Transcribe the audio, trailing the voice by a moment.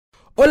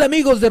Hola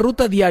amigos de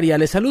Ruta Diaria,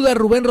 les saluda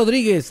Rubén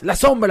Rodríguez, La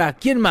Sombra,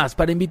 ¿quién más?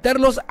 Para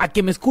invitarlos a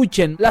que me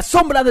escuchen La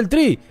Sombra del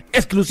Tri,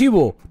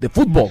 exclusivo de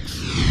Footbox.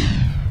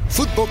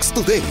 Footbox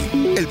Today,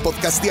 el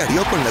podcast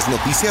diario con las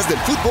noticias del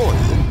fútbol.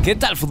 ¿Qué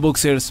tal,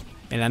 Footboxers?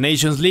 En la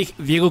Nations League,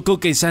 Diego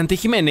Coca y Santi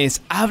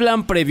Jiménez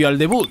hablan previo al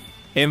debut.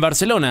 En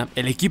Barcelona,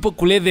 el equipo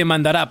culé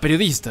demandará a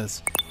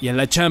periodistas. Y en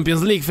la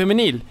Champions League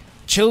femenil,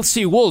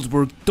 Chelsea y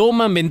Wolfsburg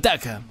toman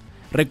ventaja.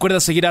 Recuerda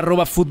seguir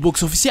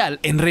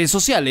 @FootboxOficial en redes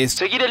sociales,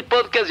 seguir el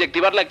podcast y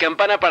activar la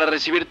campana para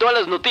recibir todas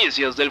las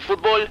noticias del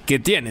fútbol que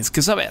tienes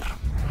que saber.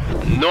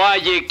 No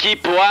hay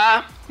equipo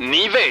A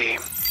ni B.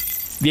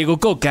 Diego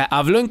Coca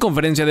habló en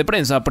conferencia de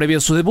prensa previo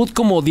a su debut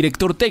como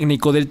director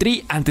técnico del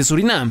Tri ante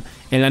Surinam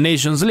en la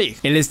Nations League.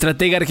 El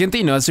estratega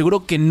argentino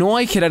aseguró que no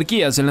hay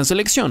jerarquías en la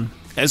selección.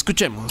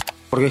 Escuchemos.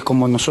 Porque es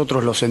como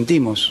nosotros lo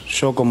sentimos.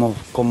 Yo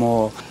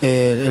como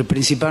el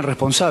principal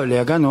responsable.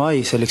 Acá no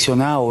hay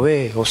selección A o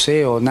B o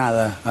C o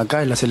nada.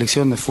 Acá es la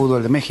selección de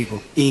fútbol de México.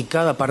 Y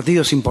cada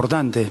partido es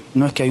importante.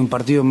 No es que hay un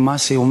partido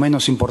más o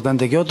menos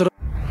importante que otro.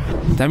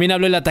 También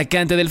habló el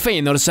atacante del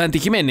Feyenoord, Santi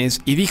Jiménez,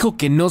 y dijo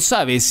que no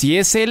sabe si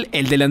es él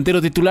el delantero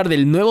titular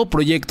del nuevo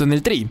proyecto en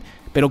el Tri,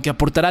 pero que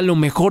aportará lo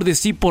mejor de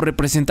sí por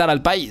representar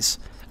al país.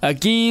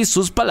 Aquí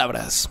sus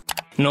palabras.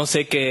 No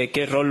sé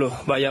qué rol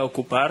vaya a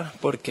ocupar,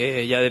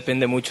 porque ya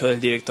depende mucho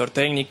del director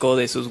técnico,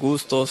 de sus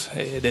gustos,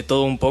 de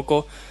todo un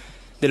poco,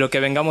 de lo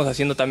que vengamos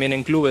haciendo también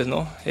en clubes,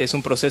 ¿no? Es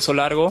un proceso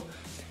largo,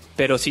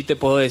 pero sí te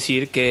puedo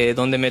decir que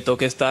donde me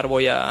toque estar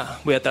voy a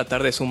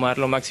tratar de sumar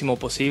lo máximo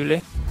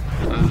posible.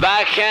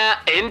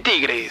 Baja en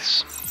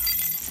Tigres.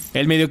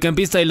 El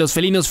mediocampista de los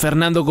felinos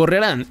Fernando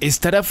Gorriarán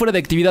estará fuera de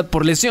actividad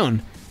por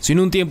lesión, sin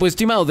un tiempo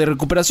estimado de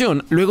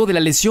recuperación luego de la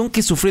lesión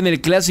que sufrió en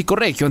el Clásico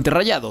Regio ante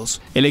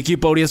Rayados. El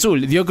equipo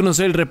auriazul dio a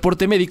conocer el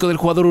reporte médico del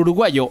jugador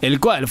uruguayo, el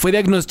cual fue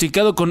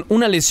diagnosticado con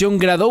una lesión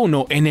grado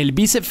 1 en el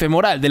bíceps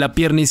femoral de la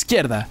pierna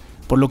izquierda,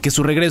 por lo que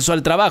su regreso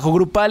al trabajo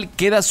grupal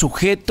queda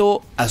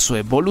sujeto a su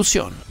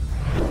evolución.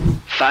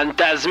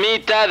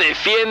 Fantasmita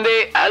defiende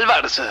al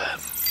Barça.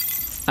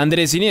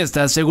 Andrés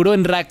Iniesta aseguró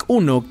en RAC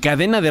 1,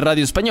 cadena de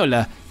radio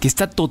española, que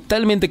está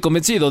totalmente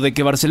convencido de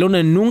que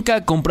Barcelona nunca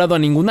ha comprado a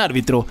ningún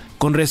árbitro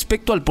con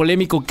respecto al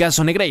polémico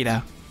caso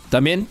Negreira.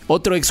 También,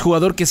 otro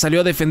exjugador que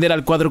salió a defender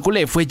al cuadro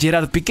culé fue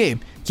Gerard Piqué,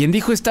 quien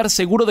dijo estar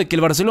seguro de que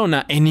el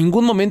Barcelona en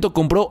ningún momento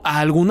compró a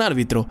algún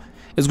árbitro.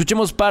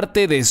 Escuchemos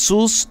parte de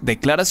sus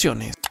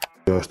declaraciones.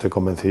 Yo estoy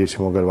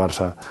convencidísimo que el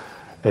Barça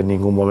en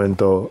ningún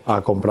momento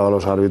ha comprado a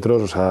los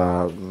árbitros, o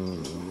sea,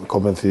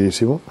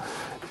 convencidísimo.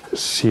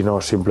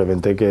 Sino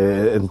simplemente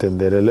que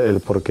entender el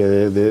porqué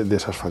de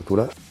esas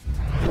facturas.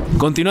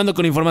 Continuando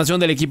con información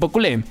del equipo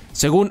culé,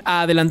 según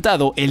ha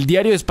adelantado el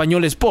diario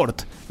español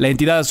Sport, la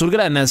entidad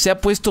azulgrana se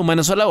ha puesto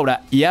manos a la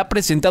obra y ha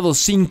presentado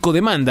 5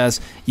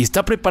 demandas y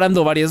está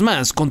preparando varias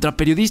más contra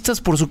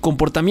periodistas por su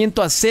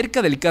comportamiento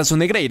acerca del caso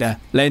Negreira.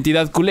 La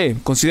entidad culé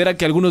considera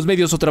que algunos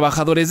medios o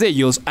trabajadores de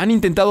ellos han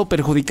intentado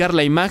perjudicar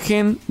la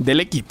imagen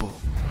del equipo.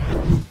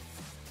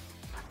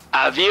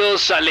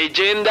 Adiós a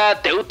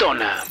leyenda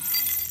teutona.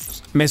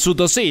 Mesut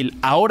Özil,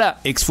 ahora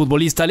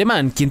exfutbolista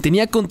alemán, quien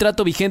tenía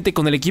contrato vigente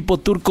con el equipo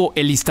turco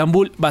el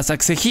Istanbul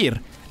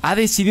Başakşehir, ha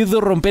decidido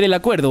romper el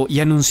acuerdo y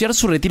anunciar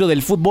su retiro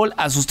del fútbol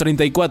a sus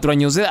 34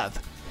 años de edad.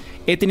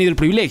 He tenido el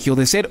privilegio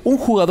de ser un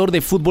jugador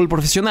de fútbol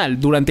profesional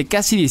durante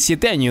casi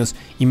 17 años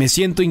y me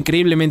siento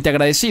increíblemente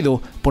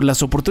agradecido por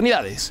las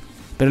oportunidades.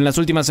 Pero en las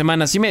últimas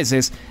semanas y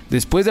meses,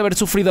 después de haber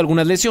sufrido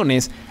algunas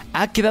lesiones,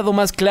 ha quedado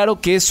más claro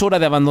que es hora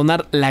de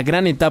abandonar la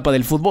gran etapa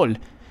del fútbol.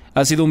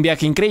 Ha sido un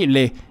viaje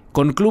increíble,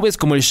 con clubes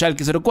como el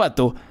Schalke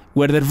 04,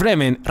 Werder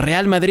Bremen,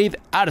 Real Madrid,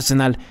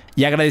 Arsenal,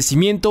 y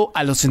agradecimiento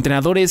a los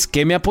entrenadores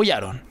que me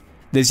apoyaron,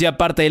 decía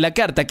parte de la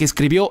carta que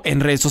escribió en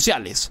redes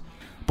sociales.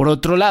 Por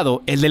otro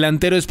lado, el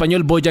delantero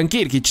español Bojan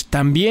Kirkic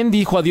también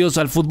dijo adiós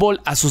al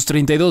fútbol a sus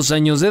 32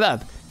 años de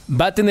edad.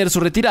 Va a tener su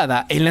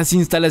retirada en las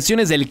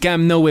instalaciones del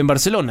Camp Nou en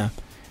Barcelona.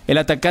 El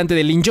atacante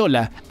de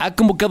Linjola ha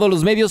convocado a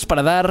los medios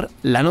para dar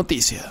la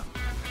noticia.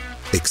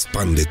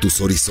 Expande tus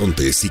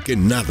horizontes y que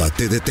nada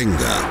te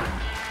detenga.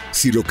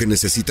 Si lo que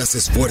necesitas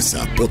es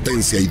fuerza,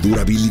 potencia y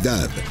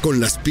durabilidad, con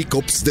las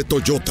pickups de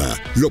Toyota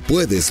lo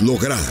puedes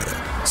lograr.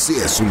 Si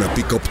es una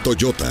pickup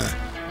Toyota,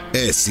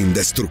 es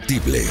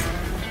indestructible.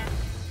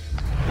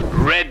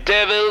 Red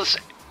Devils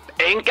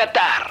en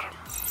Qatar.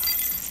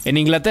 En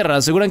Inglaterra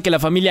aseguran que la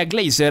familia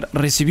Glazer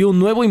recibió un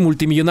nuevo y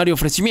multimillonario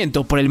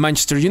ofrecimiento por el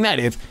Manchester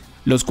United,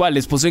 los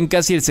cuales poseen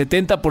casi el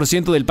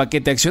 70% del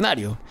paquete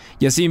accionario.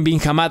 Yassin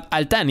bin Hamad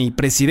Al Thani,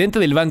 presidente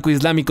del Banco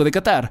Islámico de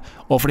Qatar,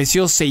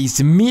 ofreció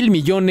 6.000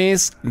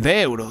 millones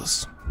de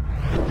euros.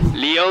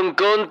 Lyon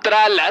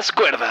contra las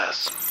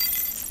cuerdas.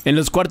 En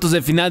los cuartos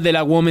de final de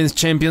la Women's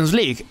Champions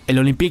League, el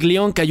Olympique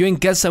Lyon cayó en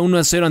casa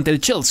 1-0 ante el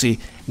Chelsea,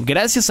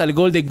 gracias al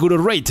gol de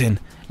Guro Reiten.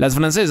 Las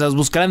francesas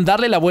buscarán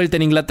darle la vuelta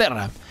en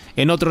Inglaterra.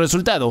 En otro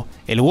resultado,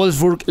 el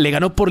Wolfsburg le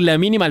ganó por la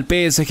mínima al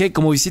PSG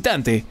como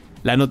visitante.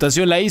 La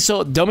anotación la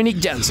hizo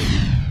Dominic Janssen.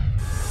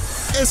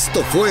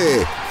 Esto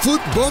fue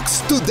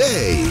Footbox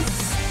Today.